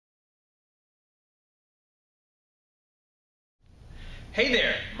Hey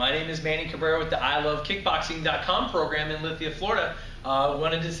there, my name is Manny Cabrera with the ILoveKickboxing.com program in Lithia, Florida.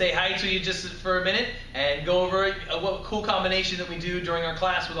 Wanted to say hi to you just for a minute and go over what cool combination that we do during our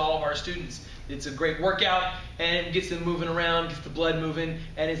class with all of our students. It's a great workout and gets them moving around, gets the blood moving,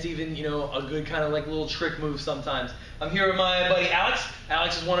 and it's even, a good kind of like little trick move sometimes. I'm here with my buddy Alex.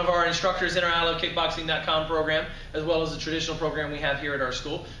 Alex is one of our instructors in our ILoveKickboxing.com program, as well as the traditional program we have here at our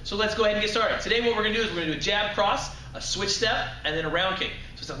school. So let's go ahead and get started. Today what we're going to do is we're going to do a jab cross, a switch step, and then a round kick.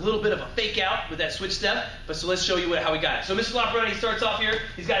 So it's a little bit of a fake out with that switch step, so let's show you how we got it. So Mr. Lafrena, he starts off here,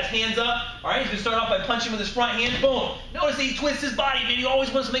 he's got his hands up, all right, he's going to start off by punching with his front hand, boom. Notice that he twists his body, man, he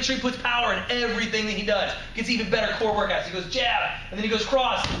always wants to make sure he puts power in everything that he does. Gets even better core workouts. He goes jab, and then he goes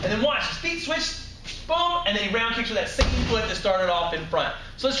cross, and then watch, his feet switch, boom, and then he round kicks with that same foot that started off in front.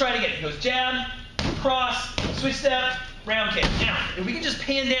 So let's try it again. He goes jab, cross, switch step, round kick. Now, if we can just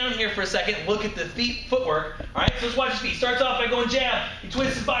pan down here for a second, look at the feet footwork. All right, so let's watch his feet. Starts off by going jab. He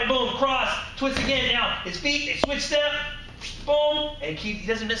twists his body, boom, cross, twists again. Now, his feet, they switch step, boom, and he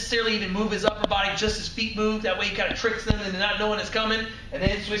doesn't necessarily even move his upper body, just his feet move. That way he kind of tricks them into not knowing it's coming. And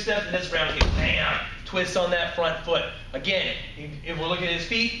then switch step, and this round kick. Bam, twist on that front foot. Again, if we're looking at his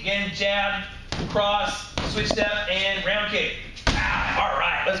feet, again, jab, cross, switch step, and round kick. All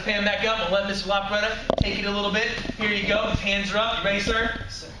right, let's pan back up and let Mr. Lafrena take it a little bit. Here you go. His hands are up. You ready, sir?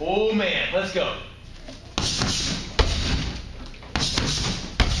 Oh, man. Let's go.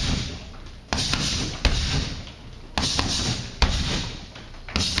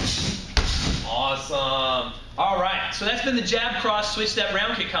 Awesome. All right, so that's been the jab, cross, switch step,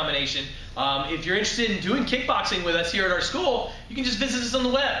 round kick combination. If you're interested in doing kickboxing with us here at our school, you can just visit us on the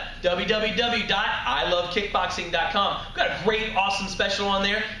web, www.ilovekickboxing.com. We've got a great, awesome special on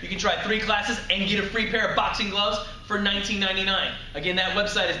there. You can try 3 classes and get a free pair of boxing gloves for $19.99. Again, that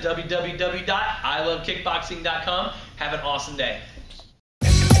website is www.ilovekickboxing.com. Have an awesome day.